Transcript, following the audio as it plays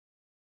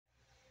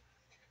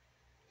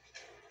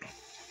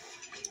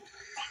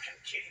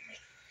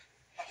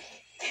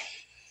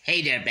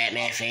Hey there,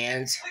 Batman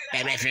fans.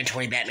 Batman Fan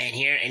 20 Batman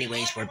here.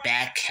 Anyways, we're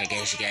back. I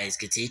guess you guys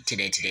can see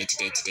today.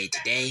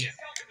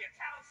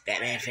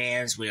 Batman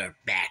fans, we are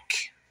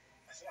back.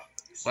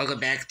 Welcome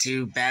back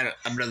to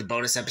another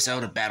bonus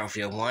episode of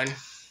Battlefield 1.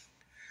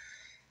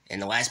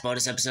 In the last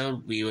bonus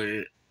episode,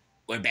 we're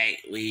back.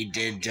 We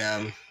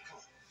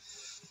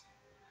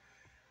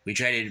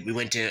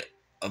went to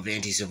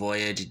Avanti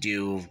Savoia to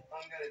do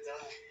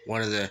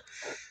one of the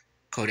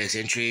Codex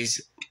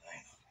entries.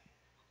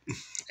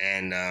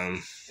 And,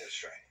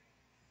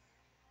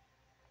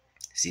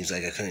 seems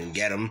like I couldn't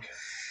get them.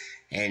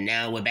 And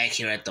now we're back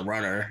here at the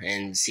runner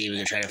and see if we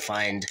can try to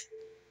find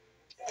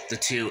the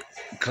two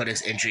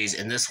Codex entries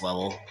in this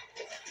level,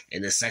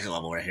 in this second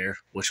level right here,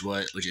 which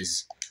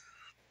is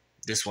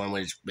this one,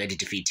 which we had to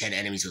defeat 10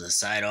 enemies with a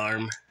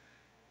sidearm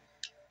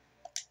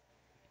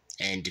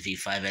and defeat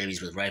 5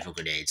 enemies with rifle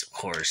grenades, of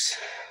course.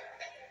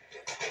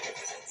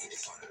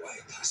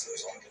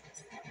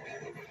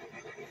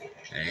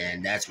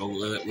 And that's what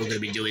we're going to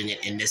be doing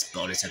in this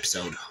bonus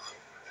episode,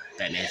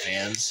 Batman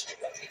fans.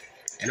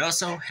 And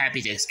also,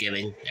 happy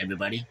Thanksgiving,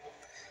 everybody.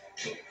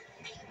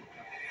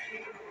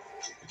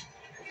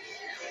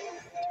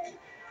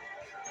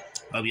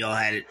 Hope you all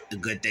had a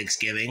good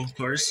Thanksgiving, of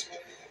course.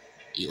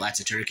 Eat lots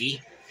of turkey.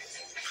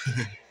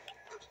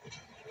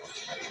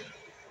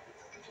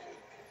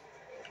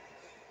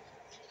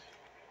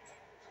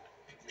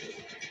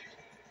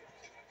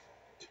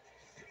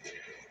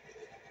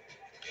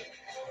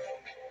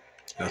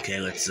 Okay,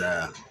 let's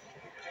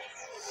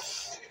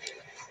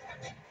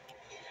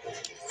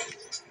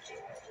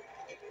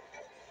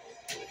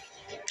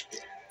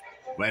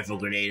rifle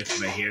grenade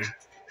right here.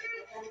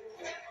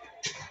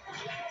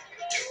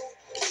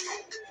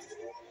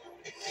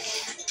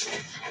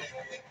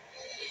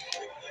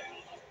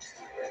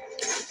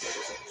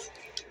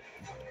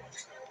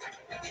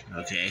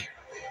 Okay.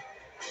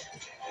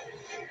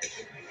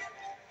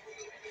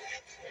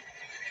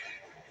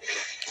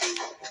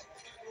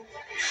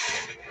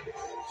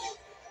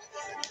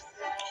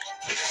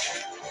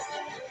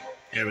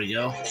 There we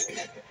go.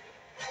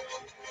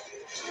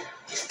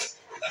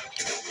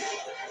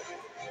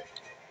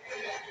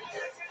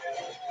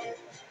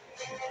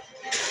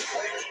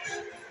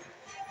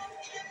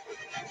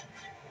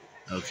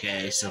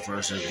 Okay, so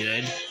far so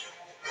good.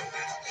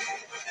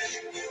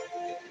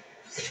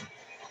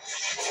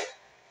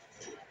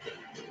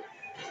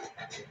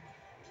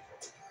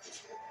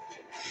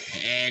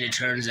 And it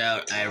turns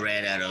out I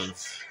ran out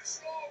of...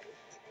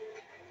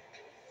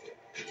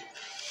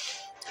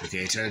 Okay,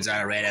 it turns out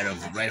I ran out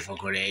of rifle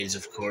grenades,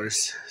 of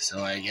course.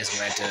 So I guess we're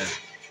going to have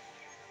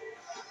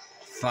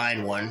to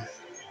find one.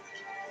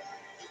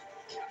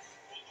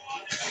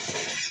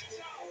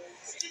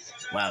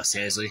 Wow,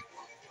 seriously?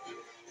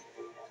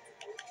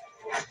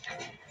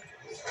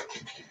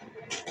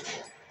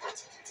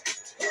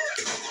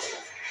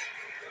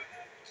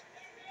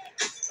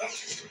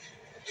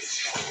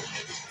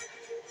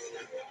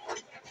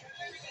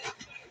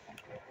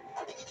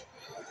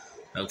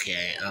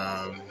 Okay,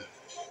 I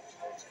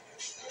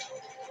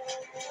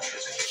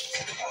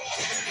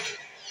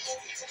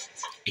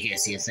can't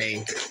see a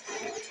thing.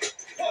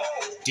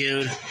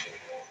 Dude.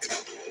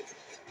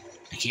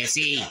 I can't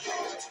see.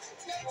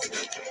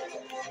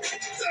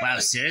 Wow,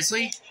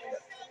 seriously?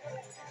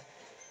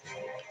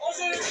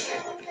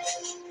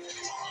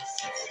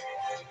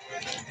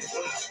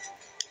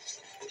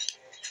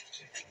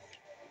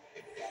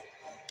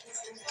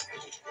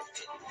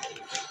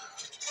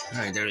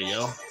 Alright, there we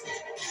go.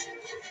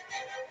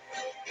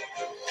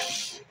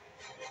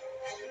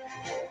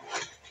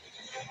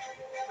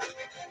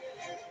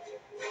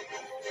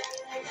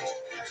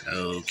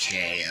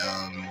 Okay,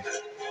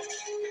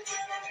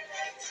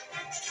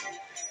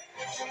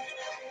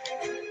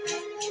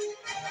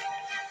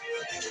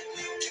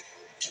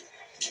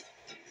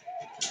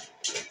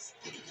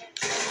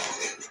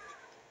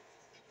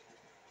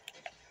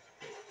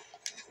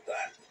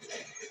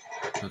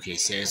 okay,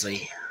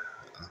 seriously?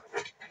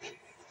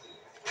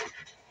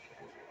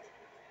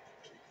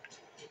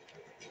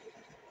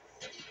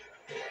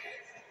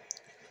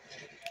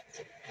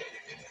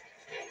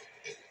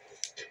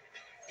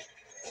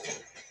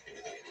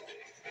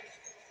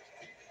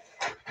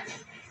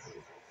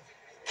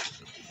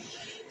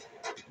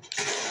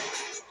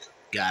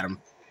 Got him.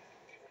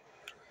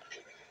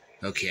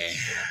 Okay.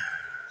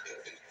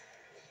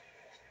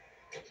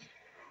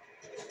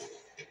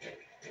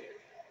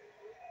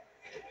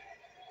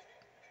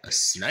 A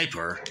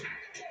sniper?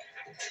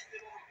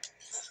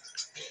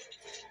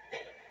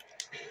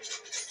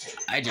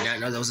 I did not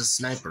know that was a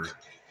sniper.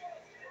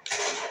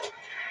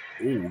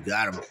 Ooh,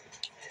 got him.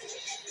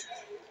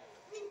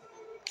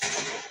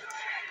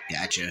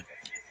 Gotcha.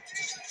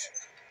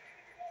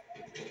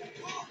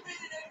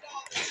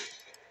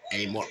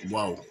 Any more?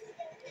 Whoa.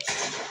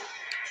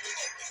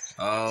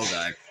 Oh,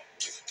 God.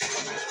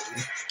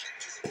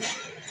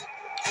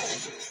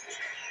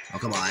 Oh,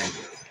 come on.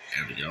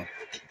 There we go.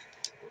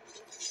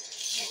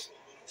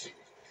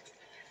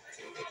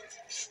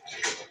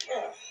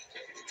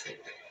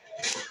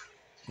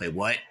 Wait,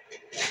 what?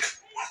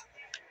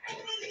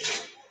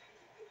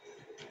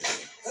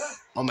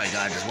 Oh my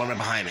god, there's one right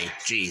behind me.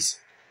 Jeez.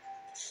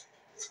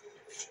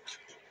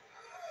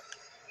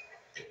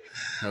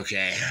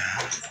 Okay.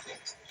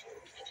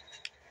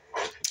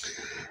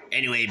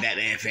 Anyway,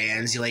 Batman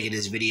fans, you liking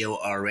this video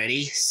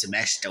already?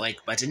 Smash the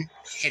like button,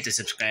 hit the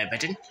subscribe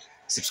button,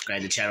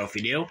 subscribe to the channel if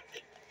you're new,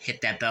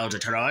 hit that bell to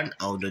turn on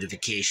all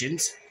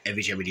notifications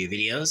every time we do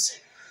videos,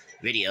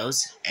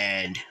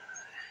 and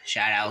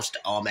shout outs to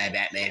all my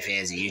Batman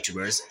fans and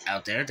YouTubers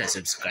out there that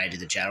subscribe to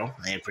the channel.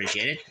 I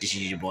appreciate it. This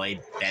is your boy,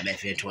 Batman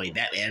Fan 20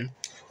 Batman.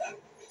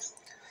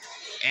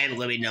 And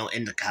let me know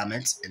in the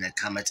comments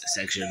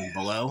section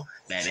below,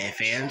 Batman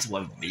fans,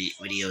 what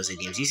videos and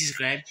games you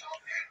subscribe,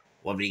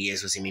 what video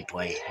games will see me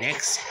play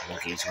next,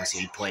 what games you want to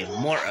see me play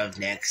more of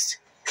next.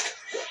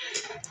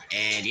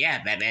 And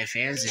yeah, Batman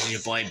fans, this is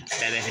your boy,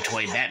 Batman Fan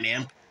 20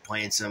 Batman,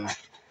 playing some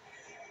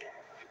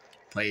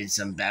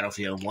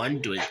Battlefield 1,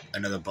 doing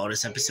another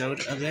bonus episode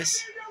of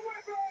this.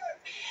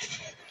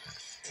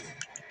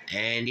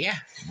 And yeah,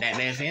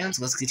 Batman fans,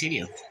 let's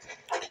continue.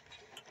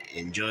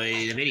 Enjoy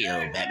the video,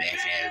 Batman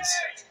fans.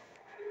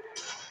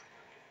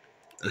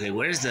 Okay,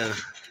 where's the...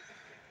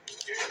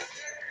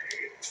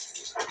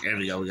 There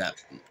we go, we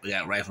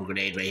got rifle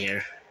grenade right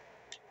here.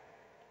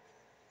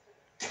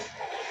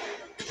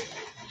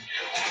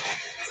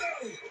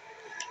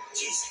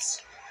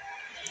 Jesus.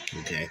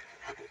 Okay.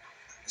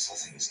 This whole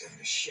thing is going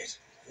to shit.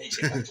 I need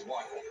to get back to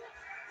Whitehall.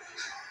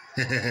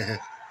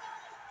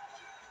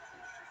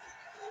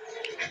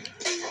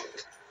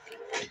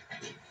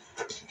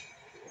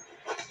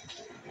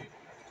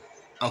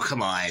 Oh,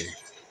 come on.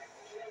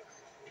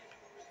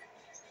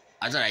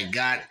 I thought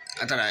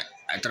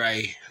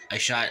I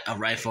shot a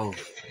rifle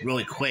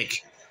really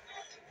quick.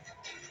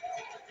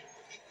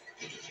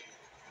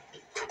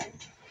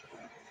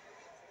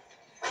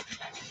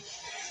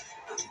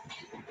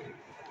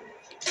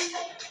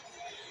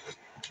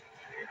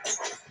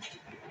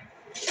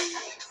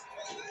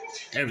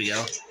 There we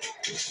go.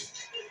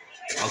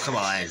 Oh, come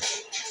on.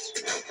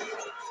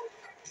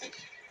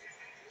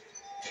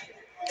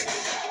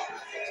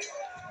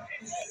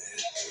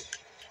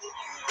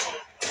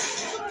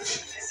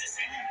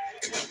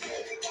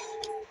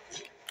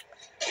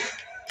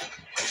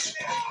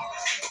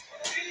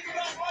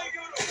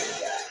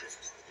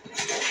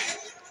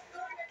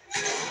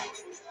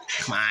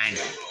 Come on.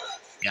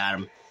 Got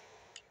him.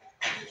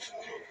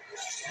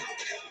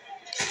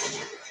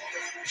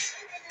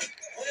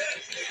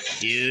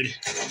 Dude.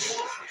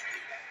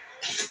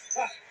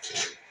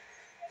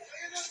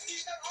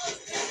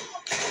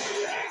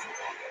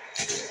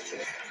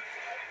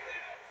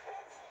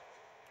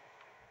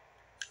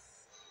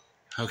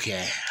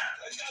 Okay.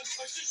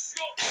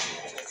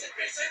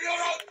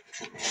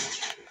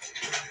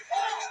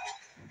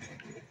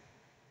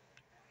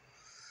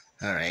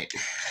 All right.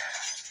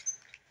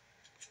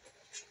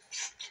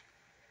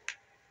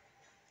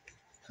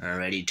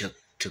 Already took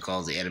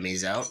all the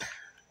enemies out.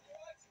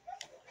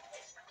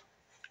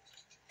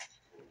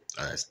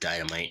 Oh, that's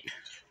dynamite.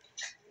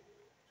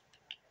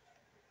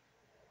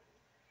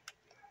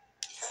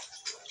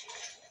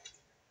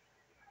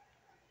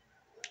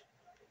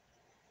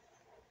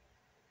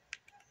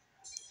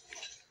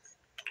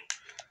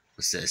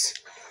 What's this?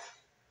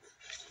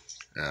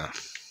 Oh.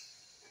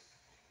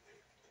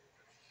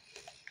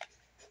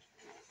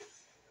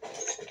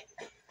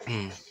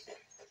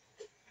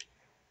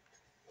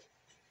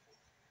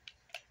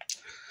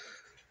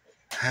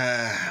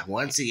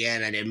 Once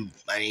again, I didn't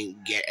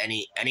get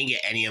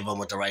any of them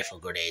with the rifle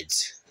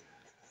grenades.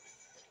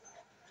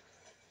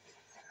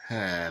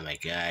 Oh my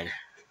god.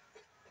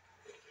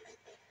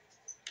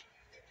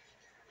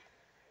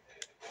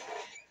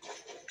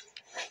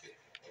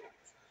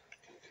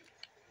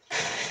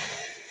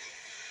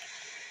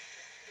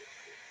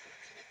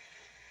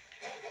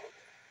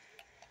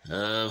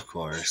 Of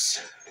course.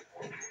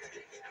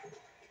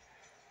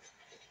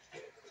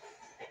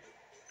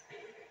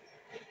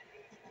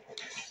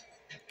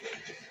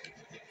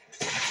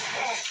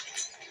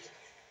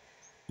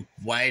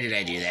 Why did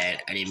I do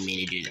that? I didn't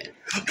mean to do that.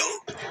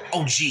 No!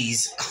 Oh,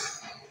 jeez.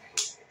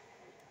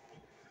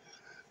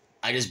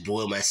 I just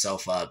blew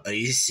myself up. Are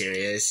you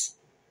serious?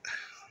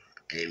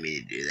 I didn't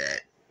mean to do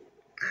that.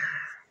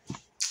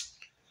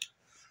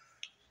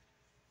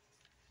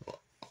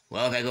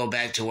 Well, if I go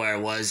back to where I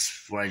was,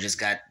 where I just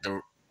got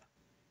the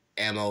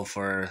ammo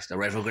for the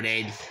rifle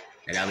grenade,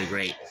 then that'll be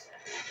great.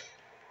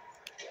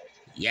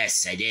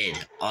 Yes, I did.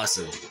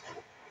 Awesome.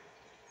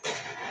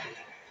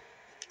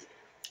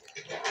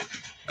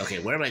 Okay,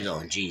 where am I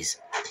going? Jeez.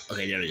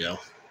 Okay, there we go.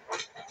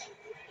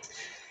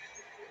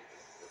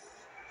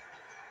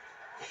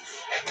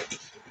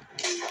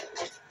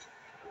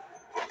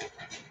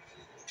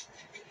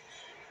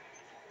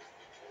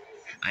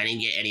 I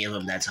didn't get any of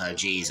them that time.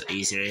 Jeez, are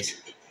you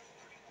serious?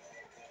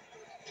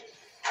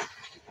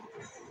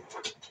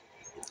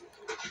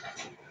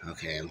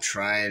 Okay, I'm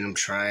trying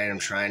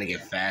to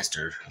get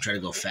faster. I'm trying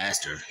to go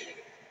faster.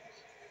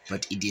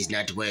 But it is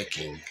not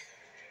working.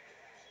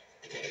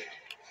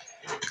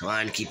 Come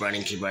on, keep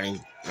running. Run.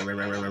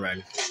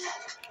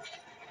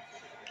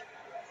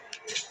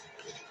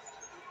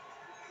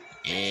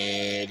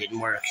 It didn't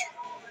work.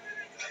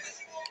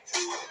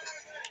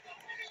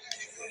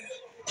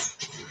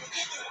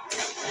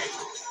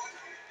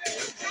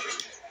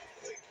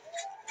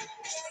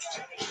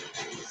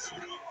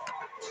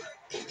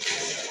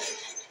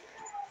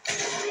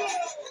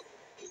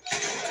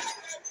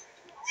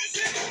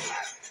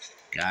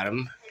 Got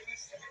him.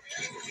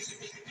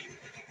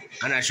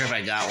 I'm not sure if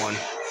I got one.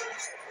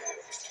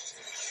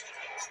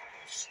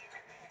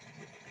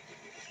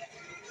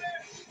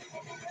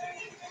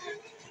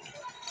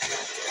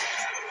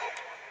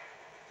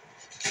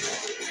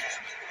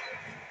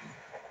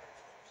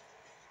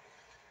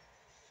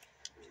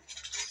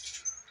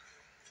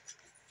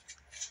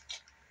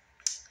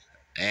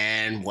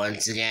 And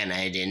once again,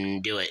 I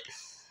didn't do it.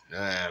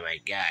 Oh my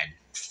god.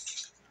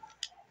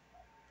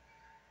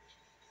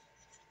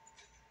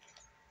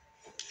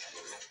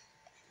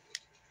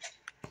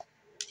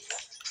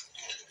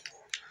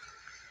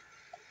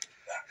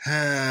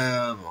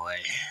 Oh boy.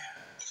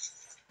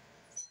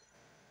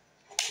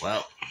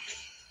 Well.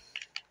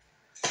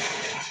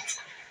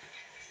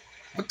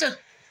 What the?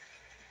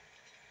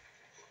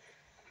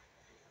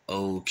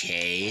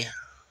 Okay.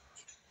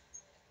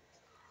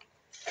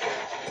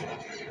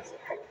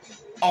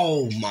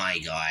 Oh my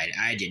god,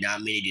 I did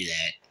not mean to do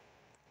that.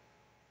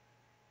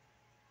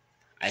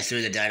 I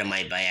threw the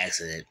dynamite by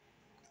accident.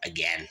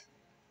 Again.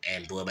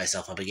 And blew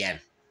myself up again.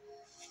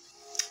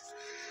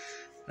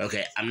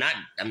 Okay, I'm not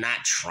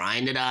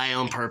trying to die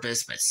on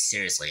purpose, but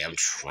seriously, I'm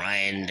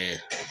trying to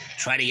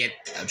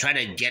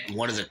get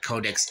one of the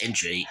codex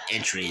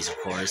entries, of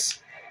course.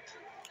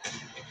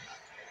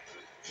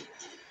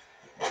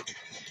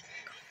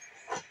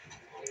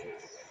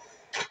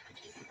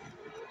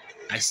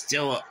 I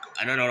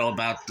don't know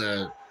about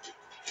the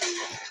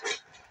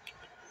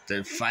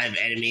 5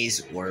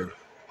 enemies or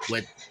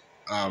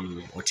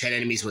 10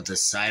 enemies with the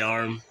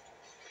sidearm.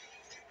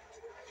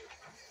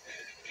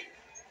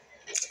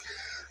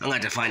 I'm gonna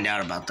have to find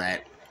out about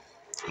that.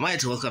 I might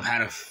have to look up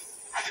how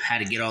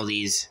to get all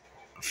these,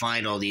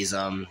 find all these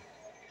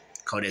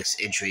codex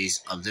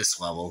entries of this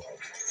level.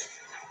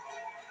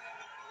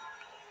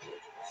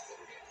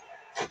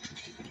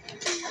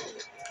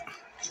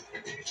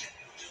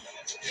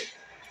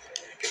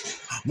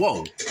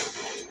 Whoa!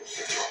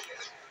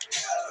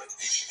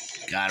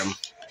 Got him.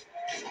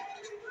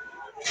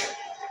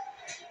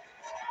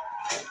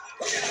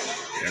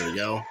 There we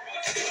go.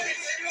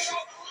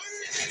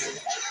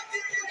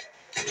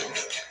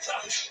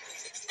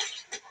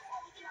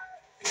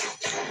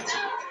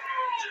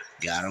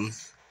 Got him.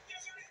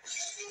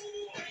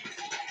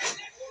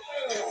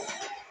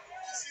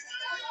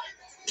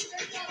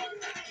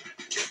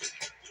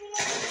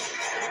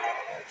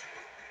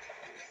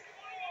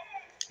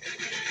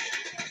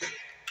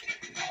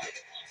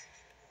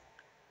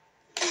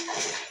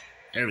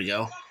 There we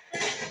go.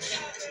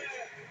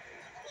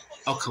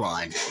 Oh, come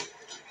on.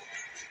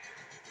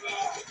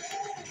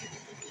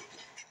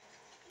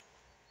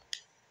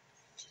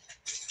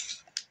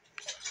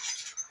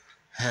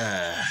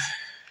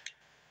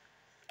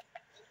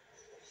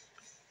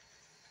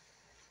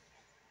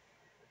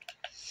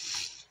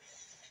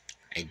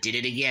 I did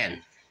it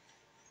again.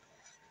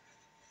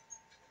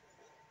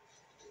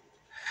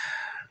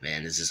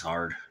 Man, this is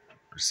hard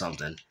or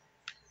something.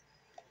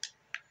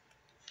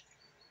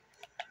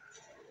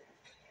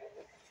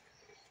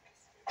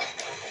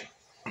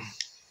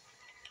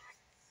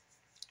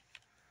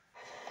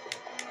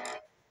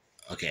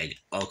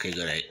 Okay,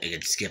 good. I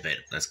can skip it.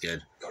 That's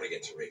good. Gotta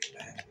get to rear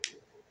command.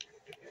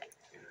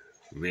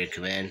 Rear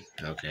command?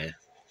 Okay.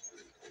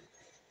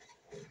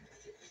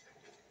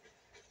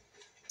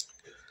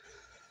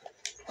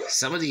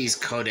 Some of these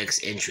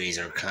codex entries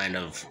are kind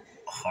of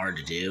hard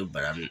to do,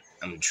 but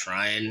I'm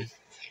trying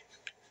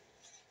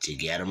to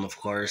get them, of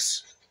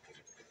course.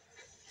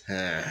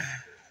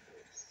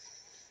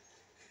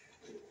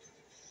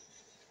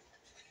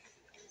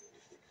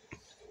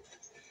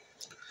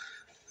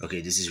 Okay,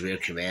 this is rear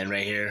command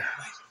right here.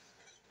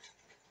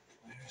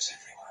 Where is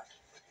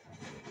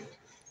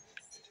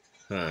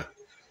everyone? Huh.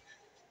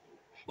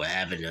 What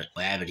happened?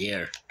 What happened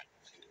here?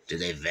 Did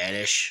they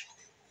vanish?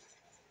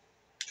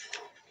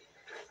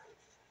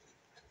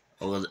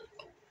 Oh, look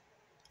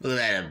at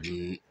that.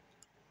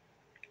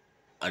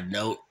 A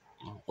note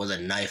with a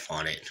knife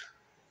on it.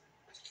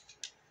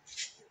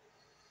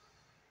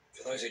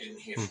 For those who didn't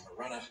hear from the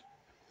runner,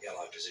 the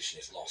Allied position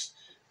is lost.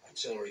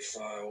 Artillery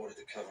fire ordered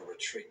to cover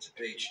retreat to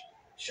beach,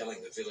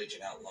 shelling the village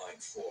and outlying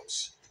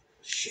forts.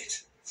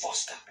 Shit.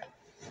 Foster.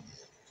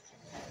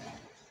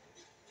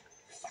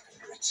 Fucking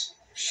Brits.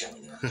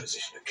 Shelling their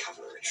position to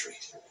cover a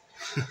retreat.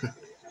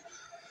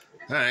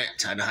 Alright,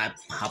 time to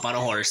hop on a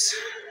horse.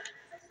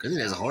 Good thing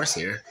there's a horse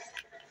here.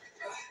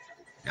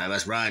 Now I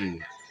must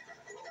run.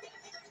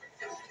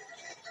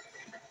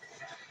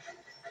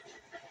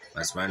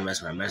 Must run.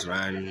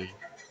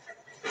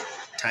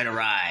 Time to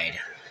ride.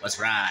 Let's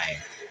ride.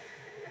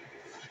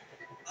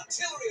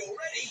 Artillery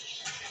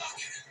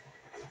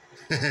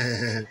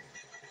already?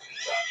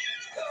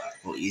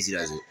 Oh, easy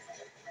does it.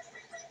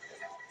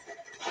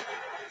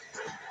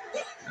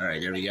 Alright,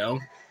 there we go.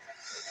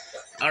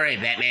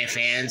 Alright, Batman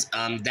fans,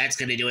 that's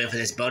gonna do it for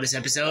this bonus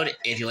episode.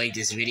 If you like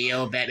this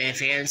video, Batman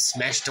fans,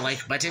 smash the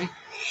like button,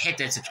 hit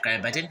that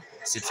subscribe button,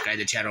 subscribe to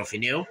the channel if you're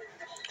new,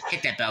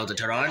 hit that bell to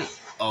turn on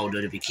all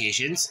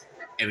notifications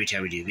every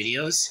time we do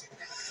videos.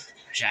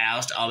 Shout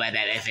outs to all my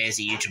Batman fans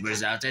and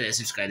YouTubers out there that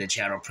subscribe to the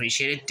channel.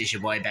 Appreciate it. This is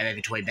your boy Batman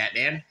Victory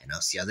Batman, and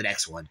I'll see you on the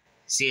next one.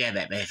 See ya,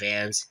 Batman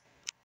fans.